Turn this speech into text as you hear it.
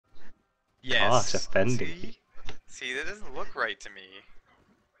Gosh, Yes. offending. See, that doesn't look right to me.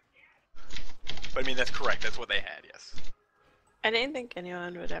 But I mean, that's correct. That's what they had. Yes. I didn't think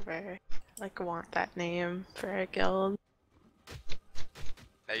anyone would ever like want that name for a guild.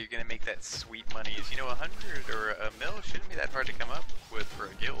 Now you're gonna make that sweet money. Is 100 or a mil shouldn't be that hard to come up with for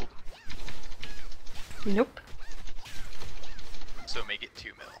a guild. Nope. So make it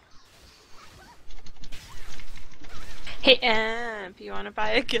 2 mil. Hey, Amp, you want to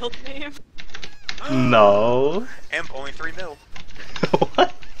buy a guild name? No. Amp only 3 mil.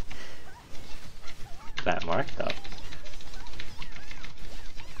 What? That markup.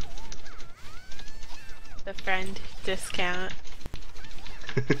 The friend discount.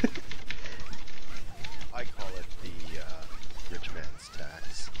 I call it the rich man's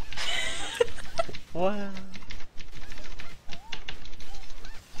tax. What?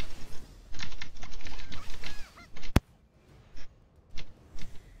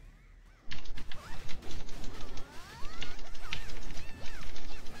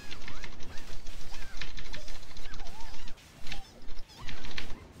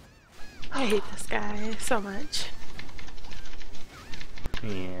 I hate this guy so much.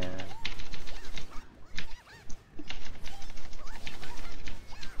 Yeah.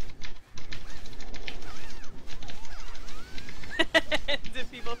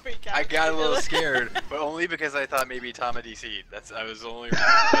 Did people freak out? I got a little scared, but only because I thought maybe Tama DC'd. I was the only reason.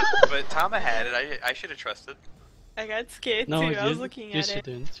 But Tama had it. I should have trusted. I got scared No, too. I was you, looking you at it.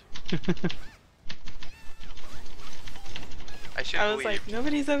 shouldn't. I should I have was believed. like,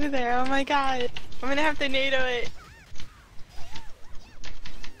 nobody's over there. Oh my god. I'm gonna have to NATO it.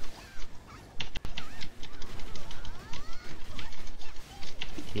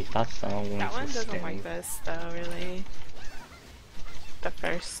 He thought someone That one was doesn't staring. like this though, really. The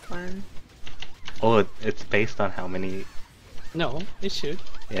first one. Oh, it's based on how many. No, it should.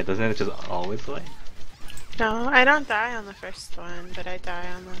 Yeah, doesn't it just always like? No, I don't die on the first one, but I die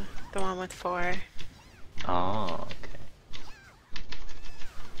on the one with 4. Oh, okay.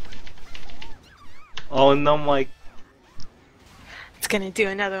 Oh no, Mike. It's gonna do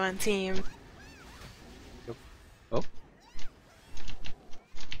another one, team. Oh,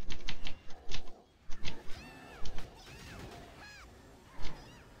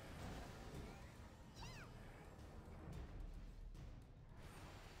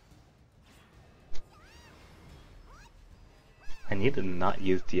 I need to not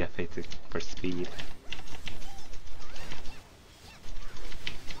use DFA for speed.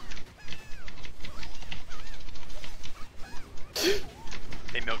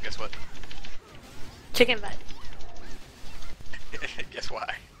 Hey, Milk, guess what? Chicken butt. Guess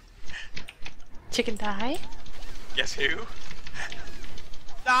why? Chicken thigh? Guess who?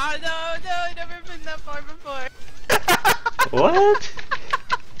 Ah, no, I've never been that far before. What?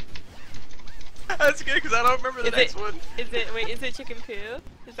 That's good because I don't remember the Is next it- one. Is it chicken poo?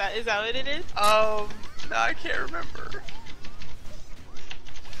 Is that what it is? No, I can't remember.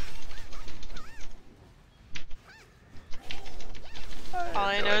 All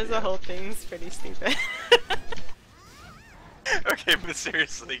I know is the whole thing's pretty stupid. Okay, but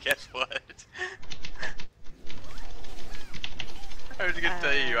seriously, guess what? I was gonna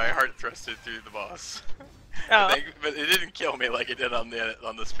tell you, I heart thrusted through the boss. Oh. But it didn't kill me like it did on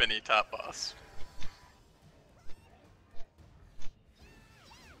the spinny top boss.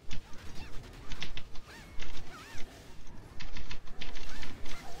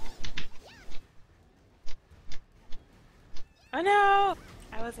 Oh no!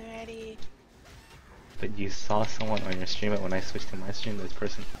 I wasn't ready. But you saw someone on your stream, but when I switched to my stream, this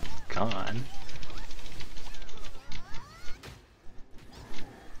person was gone.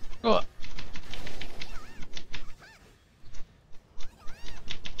 oh,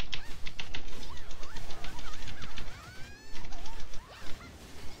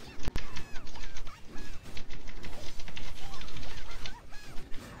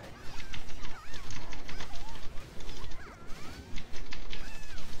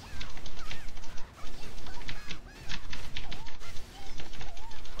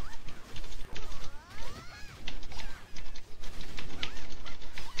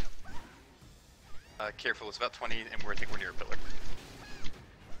 Careful, it's about 20, and I think we're near a pillar.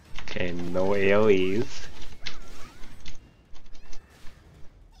 Okay, no AoEs.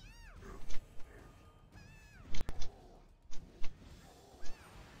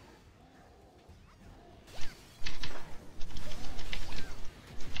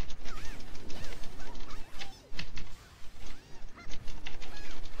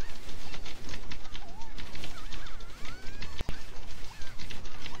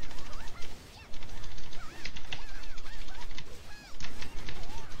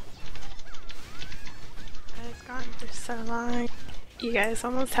 for so long. You guys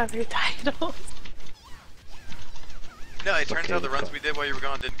almost have your titles. No, it turns Okay, out the runs go. we did while you were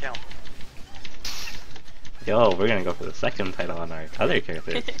gone didn't count. Yo, we're gonna go for the second title on our other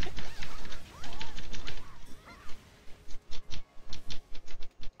characters.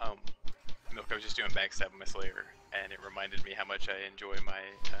 Milk, I was just doing backstab on my Slayer, and it reminded me how much I enjoy my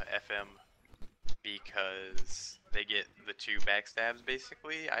FM because they get the two backstabs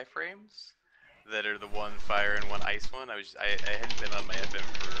basically, iframes, that are the one fire and one ice one. I hadn't been on my FM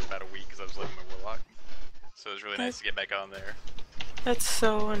for about a week because I was living my Warlock, so it was really nice to get back on there. That's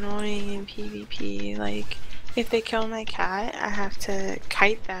so annoying in PvP. Like, if they kill my cat, I have to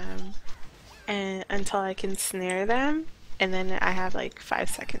kite them and until I can snare them, and then I have like 5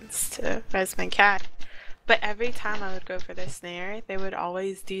 seconds to res my cat. But every time I would go for the snare, they would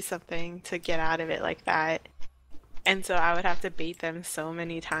always do something to get out of it like that. And so I would have to bait them so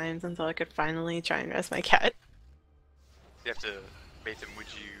many times until I could finally try and res my cat. You have to bait them. Would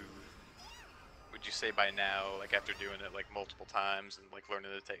you say by now, like after doing it like multiple times and like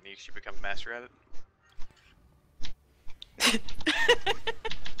learning the techniques, you become a master at it?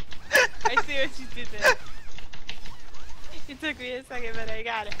 I see what you did there. It took me a second, but I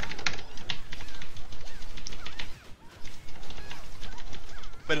got it.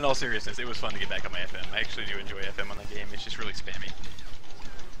 But in all seriousness, it was fun to get back on my FM. I actually do enjoy FM on the game. It's just really spammy.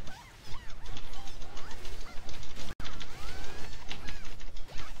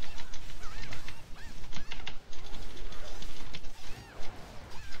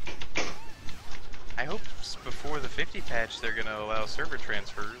 I hope before the 50 patch they're gonna allow server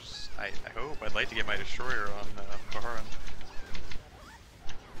transfers. I hope. I'd like to get my destroyer on Baharan.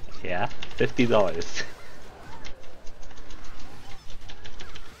 Yeah, $50.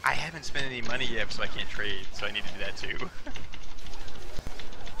 I haven't spent any money yet, so I can't trade, so I need to do that too.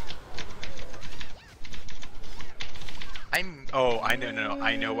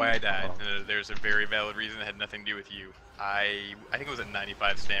 I know why I died. There's a very valid reason that had nothing to do with you. I think it was at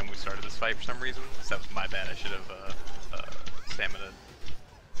 95 stam we started this fight for some reason, so that was my bad. I should have stamina.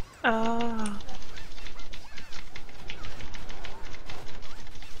 Oh.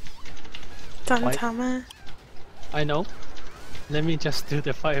 Donatama? I know. Let me just do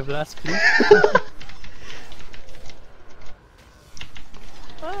the fire blast, please.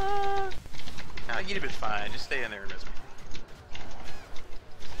 No, you'd have been fine. Just stay in there and res me.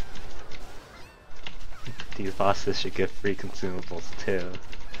 These bosses should get free consumables too.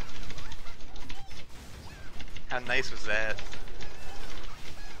 How nice was that?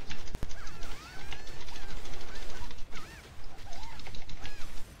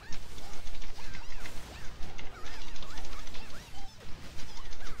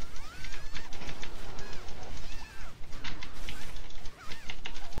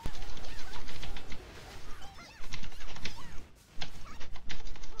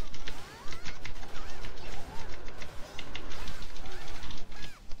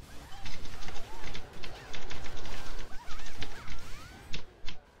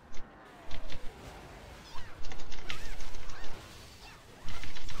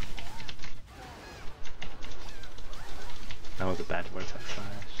 That was a bad vortex flash.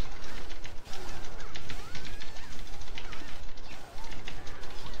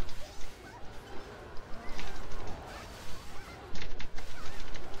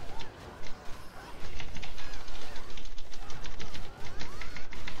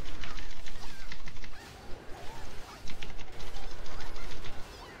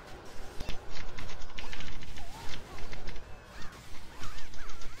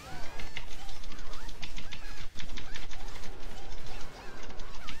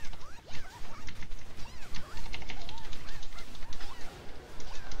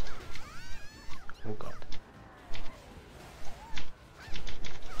 Oh god.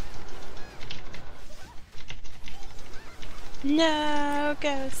 No,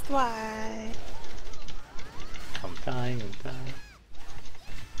 Ghost, why? I'm dying, I'm dying.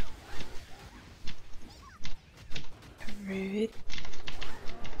 Rude.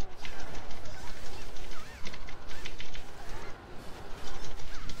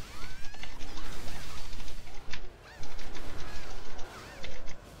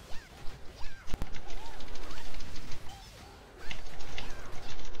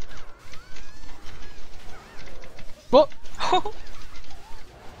 What?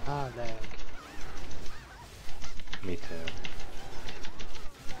 Ah, lag. Me too.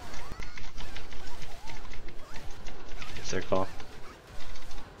 Is there call?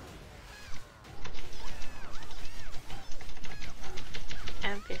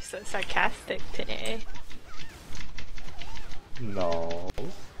 And you're so sarcastic today. No.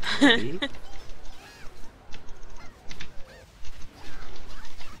 See?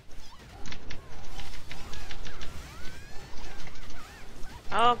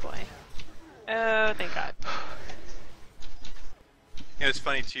 You know, it's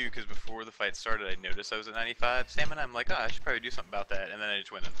funny too, because before the fight started, I noticed I was at 95 stamina. I'm like, oh, I should probably do something about that, and then I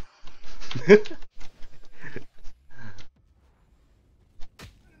just went in.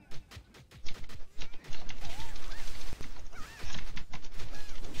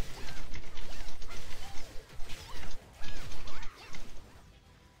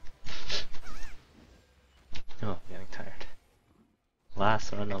 Oh, getting tired.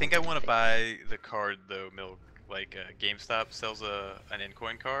 Last run. I think I want to buy the card though, Milk. Like GameStop sells an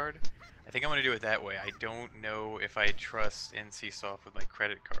in-coin card. I think I want to do it that way. I don't know if I trust NCSoft with my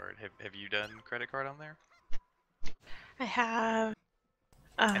credit card. Have you done credit card on there? I have.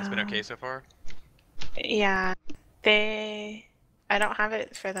 And it's been okay so far? Yeah, they. I don't have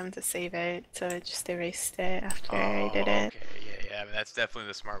it for them to save it, so it just erased it after I did it. Okay, yeah. I mean, that's definitely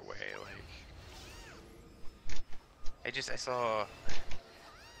the smart way. Like, I saw.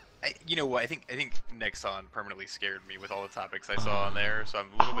 You know what? I think Nexon permanently scared me with all the topics I saw on there, so I'm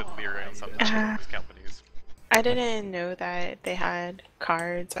a little bit leery on some of these companies. I didn't know that they had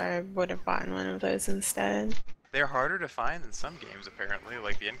cards, or I would have bought one of those instead. They're harder to find than some games, apparently.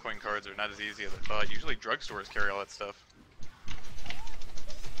 Like, the in-coin cards are not as easy as I thought. Usually drugstores carry all that stuff.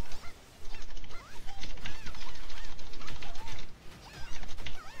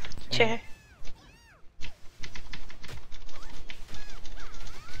 Chair.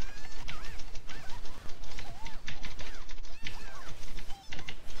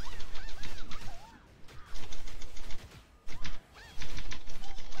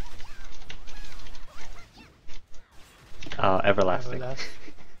 Everlasting.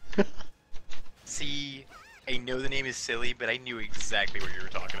 See, I know the name is silly, but I knew exactly what you were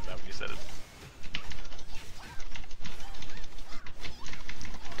talking about when you said it.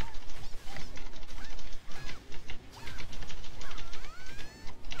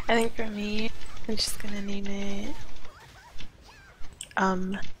 I think for me, I'm just gonna name it.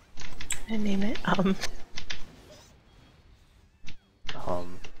 I'm gonna name it. I'm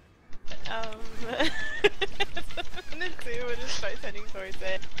gonna do when it starts heading towards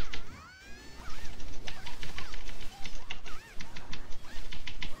it.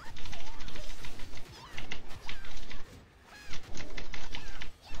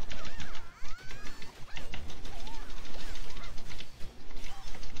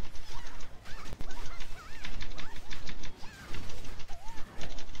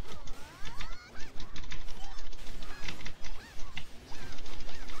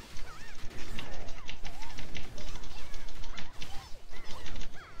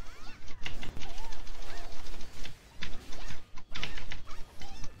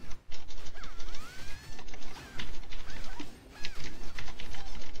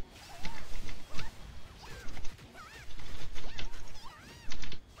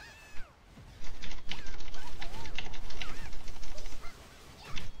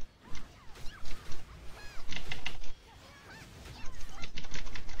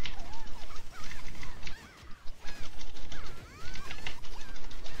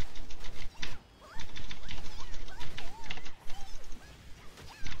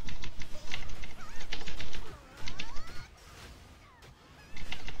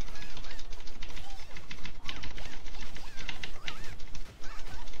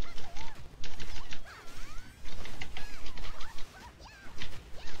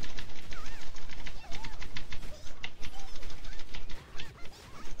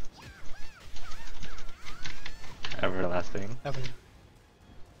 Everlasting.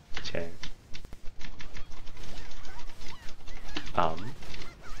 Check.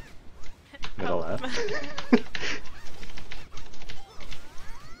 Middle left.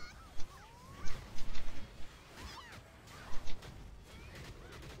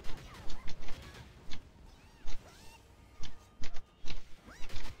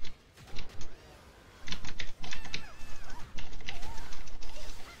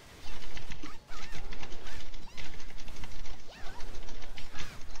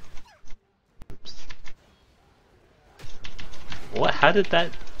 What? How did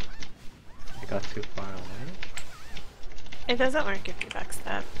that? I got too far away. It doesn't work if you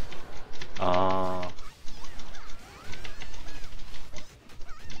backstep. Oh.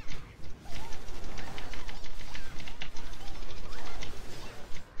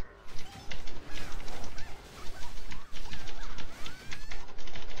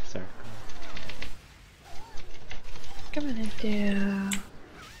 Circle. What am I gonna do?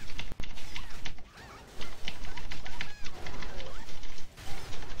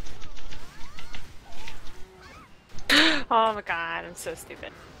 Oh my god, I'm so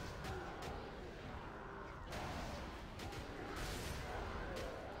stupid.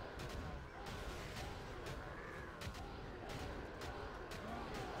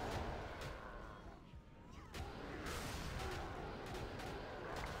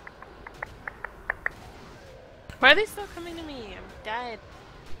 Why are they still coming to me? I'm dead.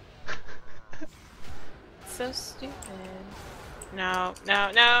 So stupid. No,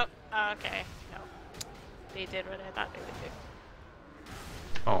 no, no. Oh, okay, no. They did what I thought they would do.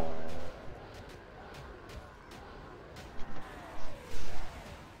 Oh.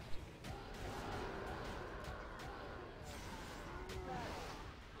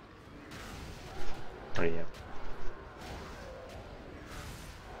 Oh yeah.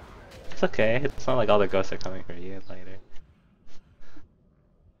 It's okay. It's not like all the ghosts are coming for you later.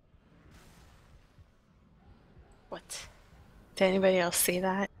 What? Did anybody else see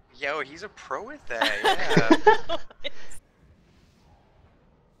that? Yo, he's a pro with that, yeah.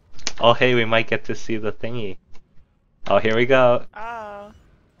 Oh hey, we might get to see the thingy. Oh, here we go. Oh.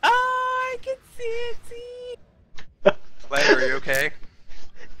 Oh, I can see it, see? Slater, are you okay?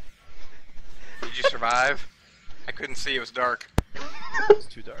 Did you survive? I couldn't see, it was dark. It's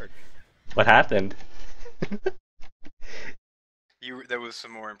too dark. What happened? There was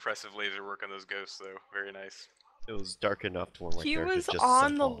some more impressive laser work on those ghosts, though. Very nice. It was dark enough to where my He character was just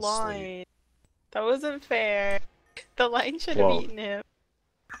on said the fall asleep. line. That wasn't fair. The line should have Whoa. eaten him.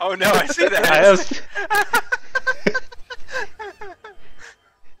 Oh no, I see that! I was...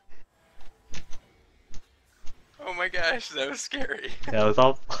 Oh my gosh, that was scary. That was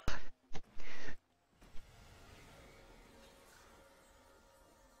all...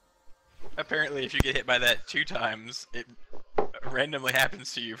 Apparently, if you get hit by that 2 times, it randomly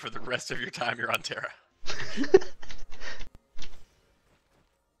happens to you for the rest of your time you're on TERA.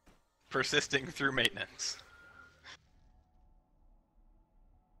 Persisting through maintenance.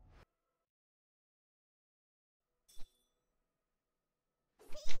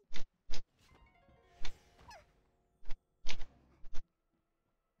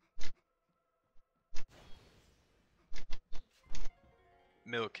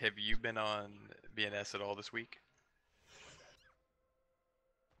 Milk, have you been on BNS at all this week?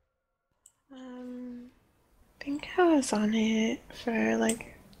 I think I was on it for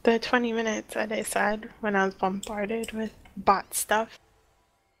like the 20 minutes that I said when I was bombarded with bot stuff.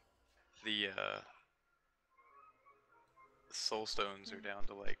 The soul stones are down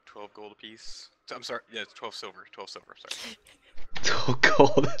to like 12 gold apiece. I'm sorry, yeah, it's 12 silver. 12 silver, sorry. So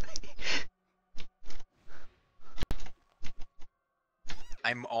cold.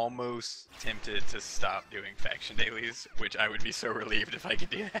 I'm almost tempted to stop doing faction dailies, which I would be so relieved if I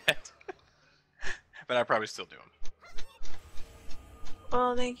could do that. But I'd probably still do them.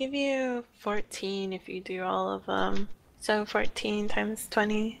 Well, they give you 14 if you do all of them. So 14 times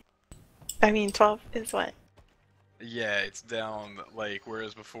 20. I mean, 12 is what? Yeah, it's down, like,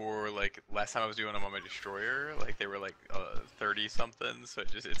 whereas before, like, last time I was doing them on my destroyer, like, they were, like, 30-something, so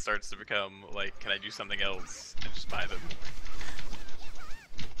it starts to become, like, can I do something else and just buy them?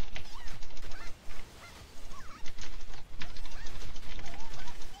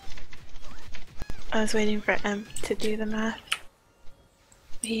 I was waiting for M to do the math.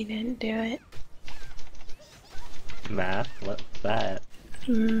 He didn't do it. Math? What's that?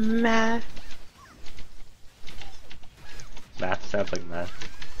 Math. Math sounds like math.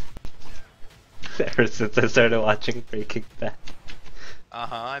 Ever since I started watching Breaking Bad.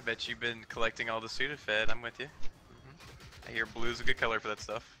 Uh-huh, I bet you've been collecting all the Sudafed, I'm with you. I hear blue's a good color for that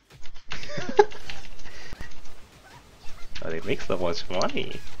stuff. Oh, they make so much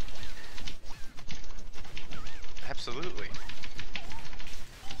money. Absolutely.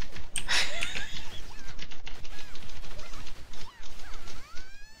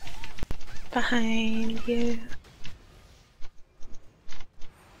 Behind you.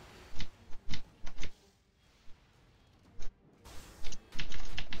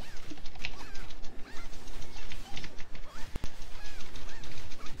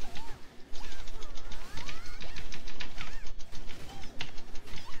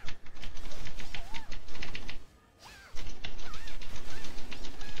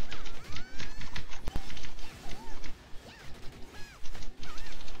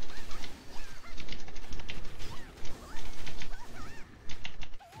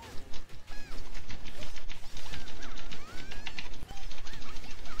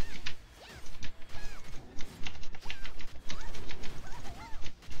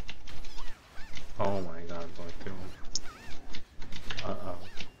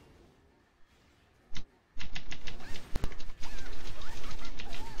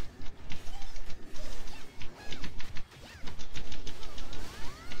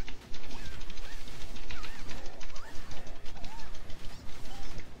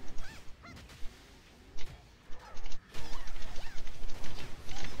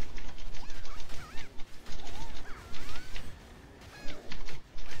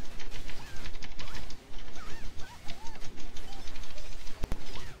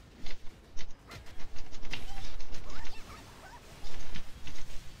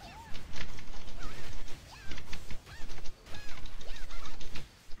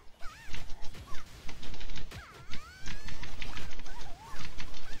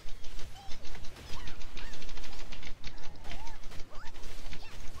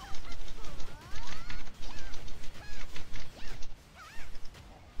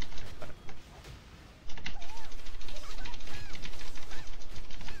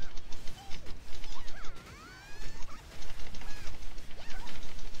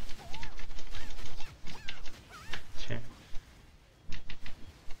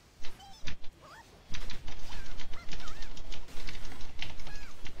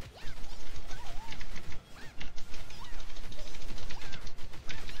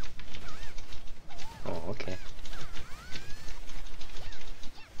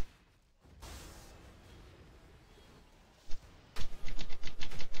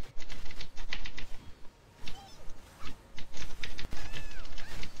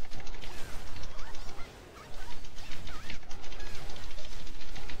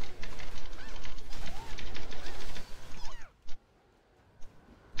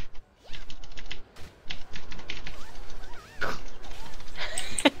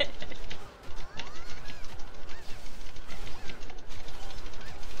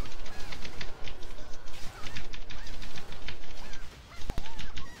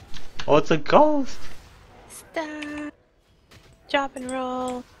 it's a ghost! Stop. Drop and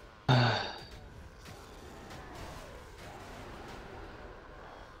roll.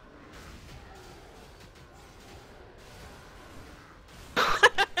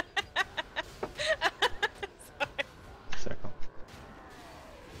 Circle.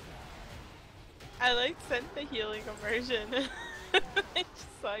 I like sent the healing immersion. I just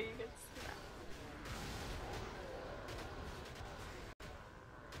saw you get snapped.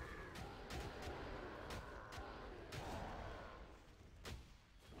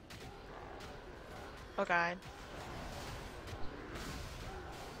 Oh god.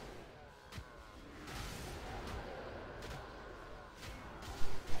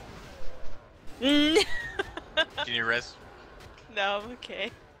 Can you rest? No, I'm okay.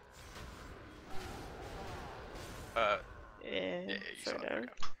 Yeah, Yeah, you saw sort it. of. Okay.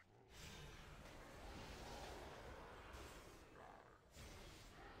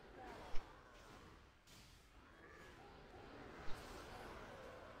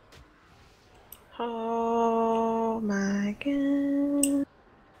 Oh my god.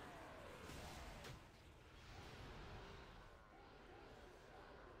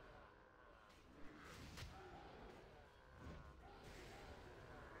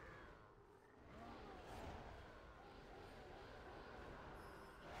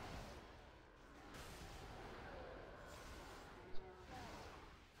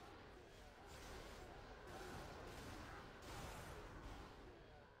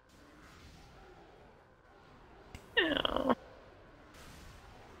 Ow.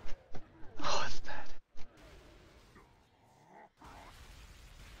 Oh, it's dead.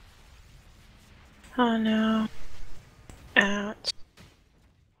 Oh no. Ouch.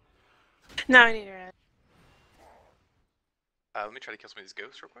 Now I need a rest. Let me try to kill some of these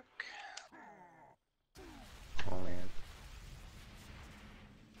ghosts real quick. Oh man.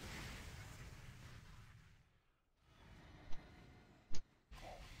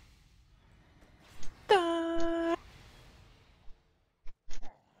 Da.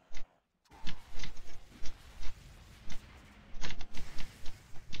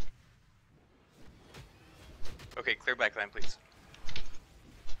 Okay, clear backline, please.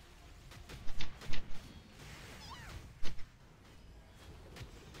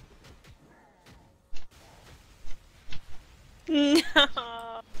 No.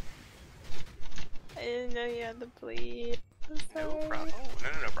 I didn't know you had to bleed. I'm No sorry. problem.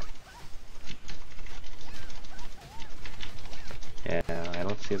 Oh, no problem. Yeah, I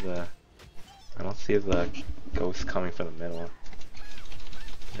don't see the ghost coming from the middle.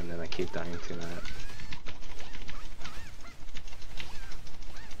 And then I keep dying to that.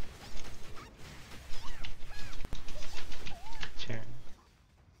 Chair.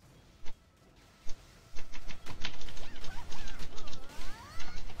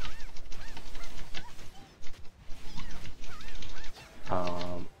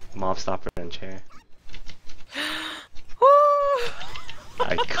 Mob stopper and chair. Woo!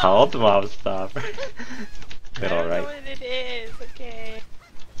 I called mob stopper. I Middle don't know right. what it is. Okay.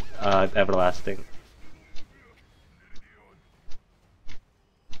 Everlasting.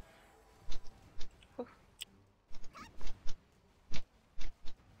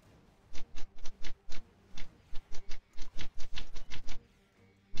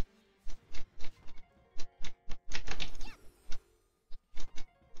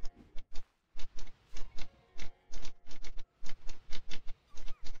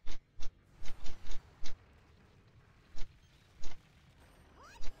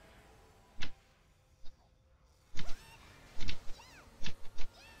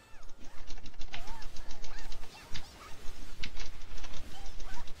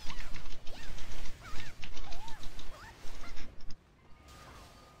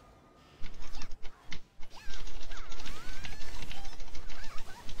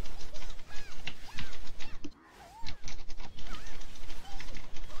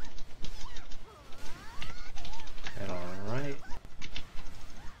 Alright.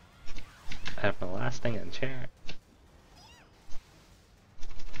 Everlasting and chair.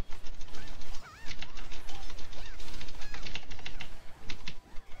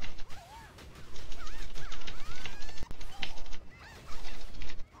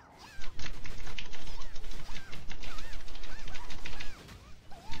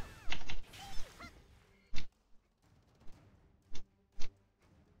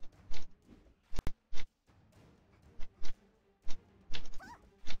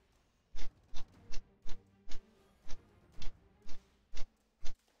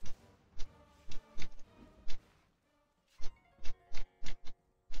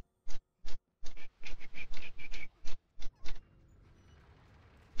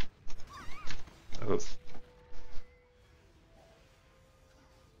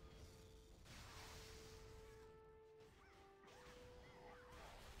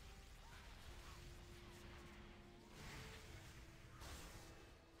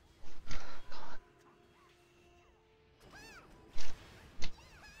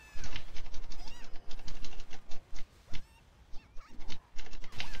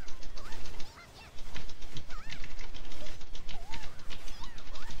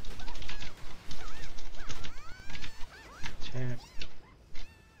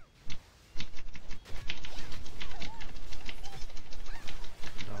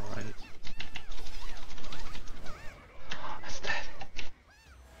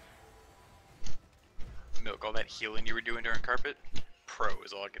 healing you were doing during carpet, pro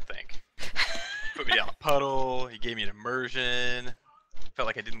is all I could think. Put me down a puddle, he gave me an immersion. Felt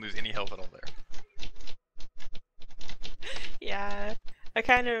like I didn't lose any health at all there. Yeah, I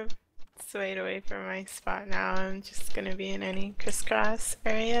kind of swayed away from my spot now. I'm just gonna be in any crisscross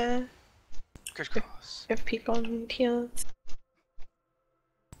area Crisscross. if people need heals.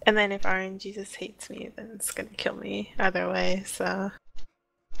 And then if RNG just hates me, then it's gonna kill me either way, so...